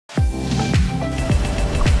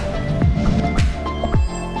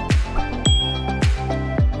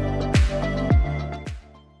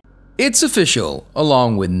It's official.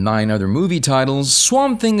 Along with 9 other movie titles,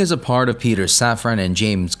 Swamp Thing is a part of Peter Safran and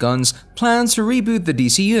James Gunn's plans to reboot the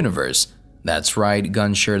DC Universe. That's right,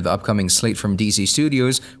 Gunn shared the upcoming slate from DC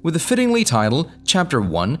Studios with the fittingly titled Chapter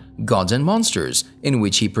 1 Gods and Monsters, in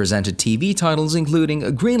which he presented TV titles including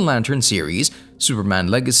a Green Lantern series, Superman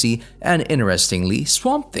Legacy, and interestingly,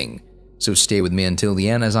 Swamp Thing. So stay with me until the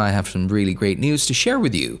end as I have some really great news to share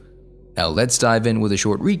with you. Now let's dive in with a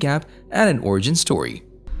short recap and an origin story.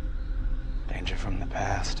 Danger from the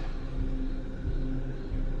past.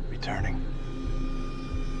 Returning.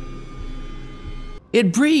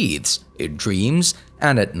 It breathes, it dreams,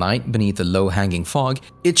 and at night beneath the low-hanging fog,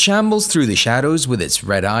 it shambles through the shadows with its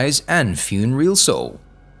red eyes and funereal soul.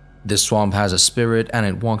 The swamp has a spirit and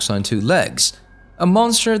it walks on 2 legs, a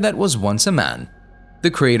monster that was once a man.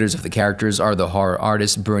 The creators of the characters are the horror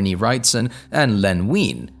artists Bernie Wrightson and Len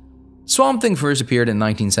Wein. Swamp Thing first appeared in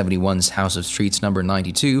 1971's House of Streets No.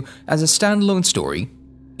 92 as a standalone story.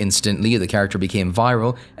 Instantly, the character became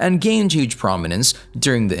viral and gained huge prominence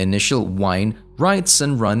during the initial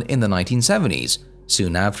Wein-Wrightson run in the 1970s.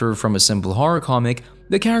 Soon after, from a simple horror comic,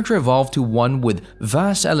 the character evolved to one with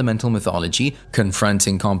vast elemental mythology,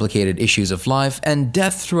 confronting complicated issues of life and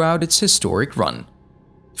death throughout its historic run.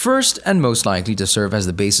 First, and most likely to serve as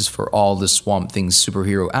the basis for all the Swamp Thing's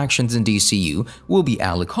superhero actions in DCU, will be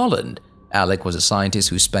Alec Holland. Alec was a scientist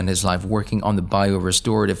who spent his life working on the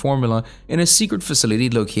biorestorative formula in a secret facility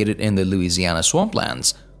located in the Louisiana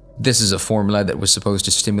swamplands. This is a formula that was supposed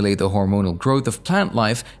to stimulate the hormonal growth of plant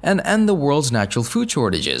life and end the world's natural food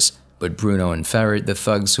shortages. But Bruno and Ferret, the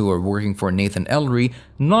thugs who were working for Nathan Ellery,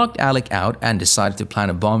 knocked Alec out and decided to plant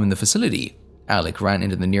a bomb in the facility. Alec ran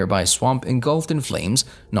into the nearby swamp engulfed in flames,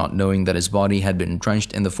 not knowing that his body had been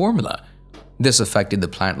drenched in the formula. This affected the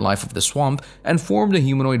plant life of the swamp and formed a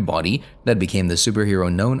humanoid body that became the superhero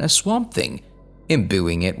known as Swamp Thing,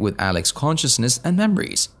 imbuing it with Alec's consciousness and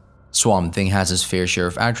memories. Swamp Thing has his fair share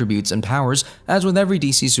of attributes and powers, as with every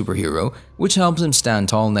DC superhero, which helps him stand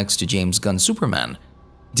tall next to James Gunn's Superman.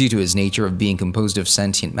 Due to his nature of being composed of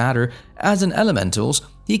sentient matter, as in elementals,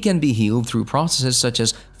 he can be healed through processes such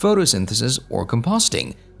as photosynthesis or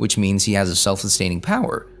composting, which means he has a self-sustaining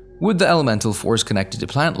power. With the elemental force connected to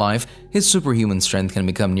plant life, his superhuman strength can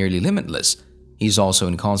become nearly limitless. He's also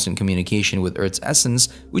in constant communication with Earth's essence,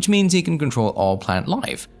 which means he can control all plant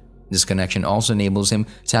life. This connection also enables him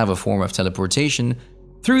to have a form of teleportation.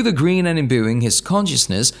 Through the green and imbuing his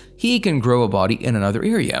consciousness, he can grow a body in another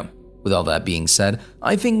area. With all that being said,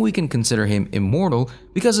 I think we can consider him immortal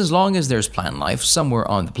because as long as there's plant life somewhere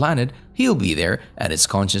on the planet, he'll be there and his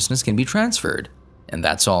consciousness can be transferred. And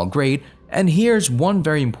that's all great, and here's one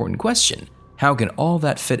very important question. How can all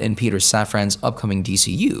that fit in Peter Safran's upcoming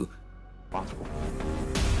DCU?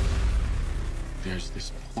 There's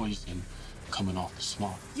this poison coming off the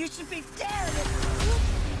swamp. You should be dead!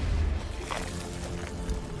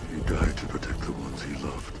 He died to protect the ones he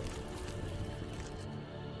loved.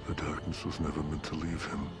 The darkness was never meant to leave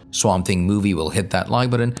him. Swamp Thing movie will hit that like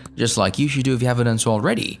button, just like you should do if you haven't done so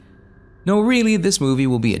already. No, really, this movie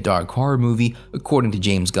will be a dark horror movie, according to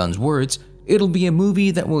James Gunn's words. It'll be a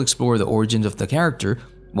movie that will explore the origins of the character,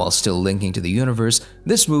 while still linking to the universe.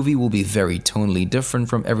 This movie will be very tonally different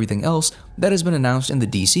from everything else that has been announced in the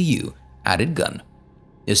DCU, added Gunn.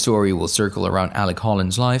 The story will circle around Alec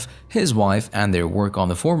Holland's life, his wife, and their work on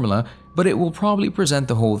the formula, but it will probably present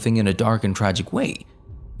the whole thing in a dark and tragic way.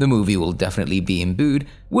 The movie will definitely be imbued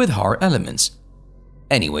with horror elements.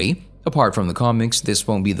 Anyway, apart from the comics, this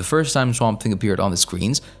won't be the first time Swamp Thing appeared on the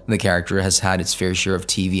screens. The character has had its fair share of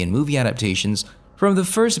TV and movie adaptations, from the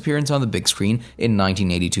first appearance on the big screen in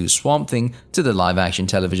 1982's Swamp Thing to the live-action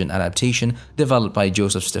television adaptation developed by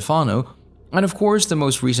Joseph Stefano, and of course the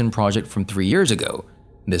most recent project from 3 years ago.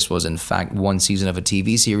 This was in fact one season of a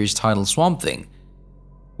TV series titled Swamp Thing.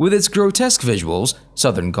 With its grotesque visuals,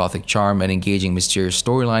 Southern Gothic charm, and engaging mysterious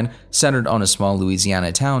storyline centered on a small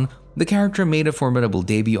Louisiana town, the character made a formidable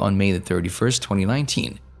debut on May 31st,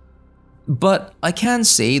 2019. But I can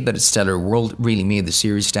say that its stellar world really made the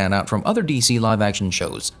series stand out from other DC live-action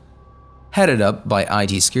shows. Headed up by IT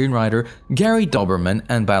screenwriter Gary Doberman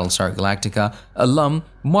and Battlestar Galactica alum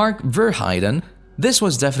Mark Verheiden, this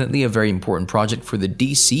was definitely a very important project for the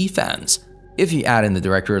DC fans. If you add in the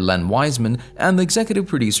director Len Wein and the executive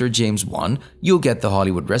producer James Wan, you'll get the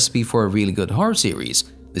Hollywood recipe for a really good horror series.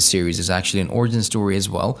 The series is actually an origin story as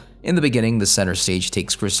well. In the beginning, the center stage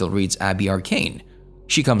takes Crystal Reed's Abby Arcane.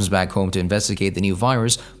 She comes back home to investigate the new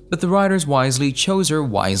virus, but the writers wisely chose her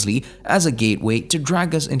as a gateway to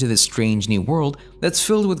drag us into this strange new world that's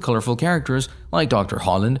filled with colorful characters like Dr.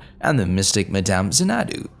 Holland and the mystic Madame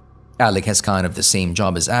Xanadu. Alec has kind of the same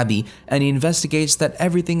job as Abby, and he investigates that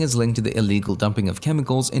everything is linked to the illegal dumping of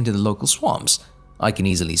chemicals into the local swamps. I can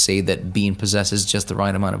easily say that Bean possesses just the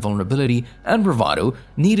right amount of vulnerability and bravado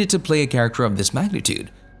needed to play a character of this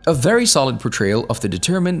magnitude. A very solid portrayal of the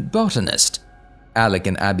determined botanist. Alec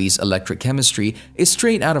and Abby's electric chemistry is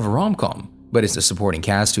straight out of a rom-com, but it's the supporting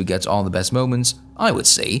cast who gets all the best moments, I would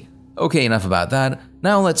say. Okay, enough about that,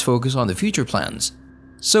 now let's focus on the future plans.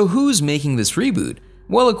 So who's making this reboot?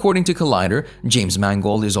 Well, according to Collider, James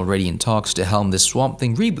Mangold is already in talks to helm this Swamp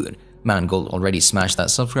Thing reboot. Mangold already smashed that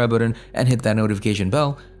subscribe button and hit that notification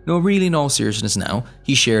bell. No, really, in all seriousness now,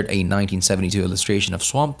 he shared a 1972 illustration of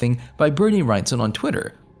Swamp Thing by Bernie Wrightson on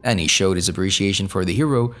Twitter, and he showed his appreciation for the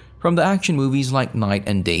hero. From the action movies like Night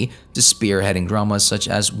and Day to spearheading dramas such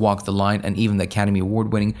as Walk the Line and even the Academy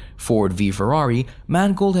Award-winning Ford v Ferrari,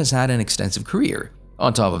 Mangold has had an extensive career.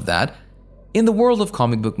 On top of that, in the world of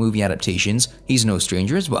comic book movie adaptations, he's no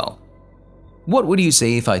stranger as well. What would you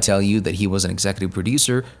say if I tell you that he was an executive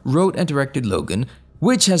producer, wrote and directed Logan,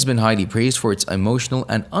 which has been highly praised for its emotional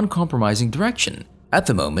and uncompromising direction? At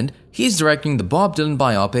the moment, he's directing the Bob Dylan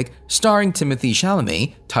biopic starring Timothée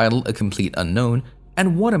Chalamet, titled A Complete Unknown,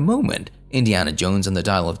 and what a moment, Indiana Jones and the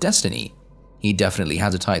Dial of Destiny. He definitely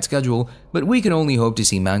has a tight schedule, but we can only hope to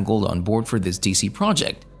see Mangold on board for this DC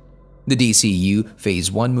project. The DCU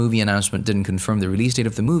Phase 1 movie announcement didn't confirm the release date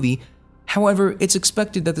of the movie. However, it's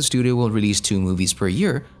expected that the studio will release 2 movies per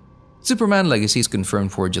year. Superman Legacy is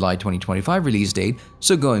confirmed for a July 2025 release date,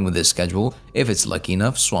 so going with this schedule, if it's lucky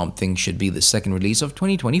enough, Swamp Thing should be the second release of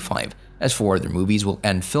 2025, as 4 other movies will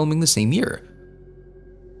end filming the same year.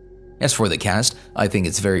 As for the cast, I think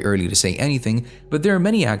it's very early to say anything, but there are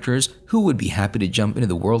many actors who would be happy to jump into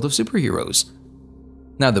the world of superheroes.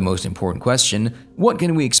 Now the most important question, what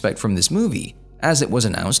can we expect from this movie? As it was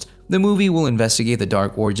announced, the movie will investigate the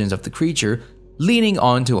dark origins of the creature. Leaning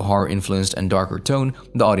on to a horror-influenced and darker tone,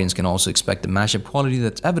 the audience can also expect the mashup quality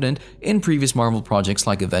that's evident in previous Marvel projects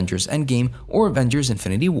like Avengers Endgame or Avengers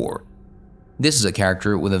Infinity War. This is a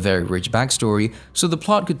character with a very rich backstory, so the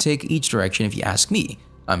plot could take each direction if you ask me.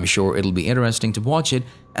 I'm sure it'll be interesting to watch it,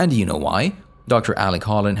 and do you know why? Dr. Alec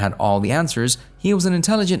Holland had all the answers. He was an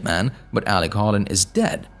intelligent man, but Alec Holland is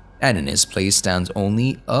dead, and in his place stands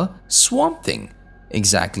only a Swamp Thing.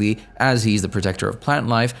 Exactly, as he's the protector of plant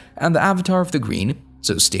life and the avatar of the green,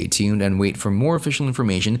 so stay tuned and wait for more official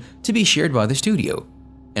information to be shared by the studio.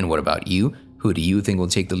 And what about you? Who do you think will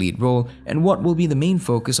take the lead role, and what will be the main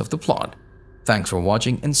focus of the plot? Thanks for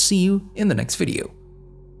watching, and see you in the next video.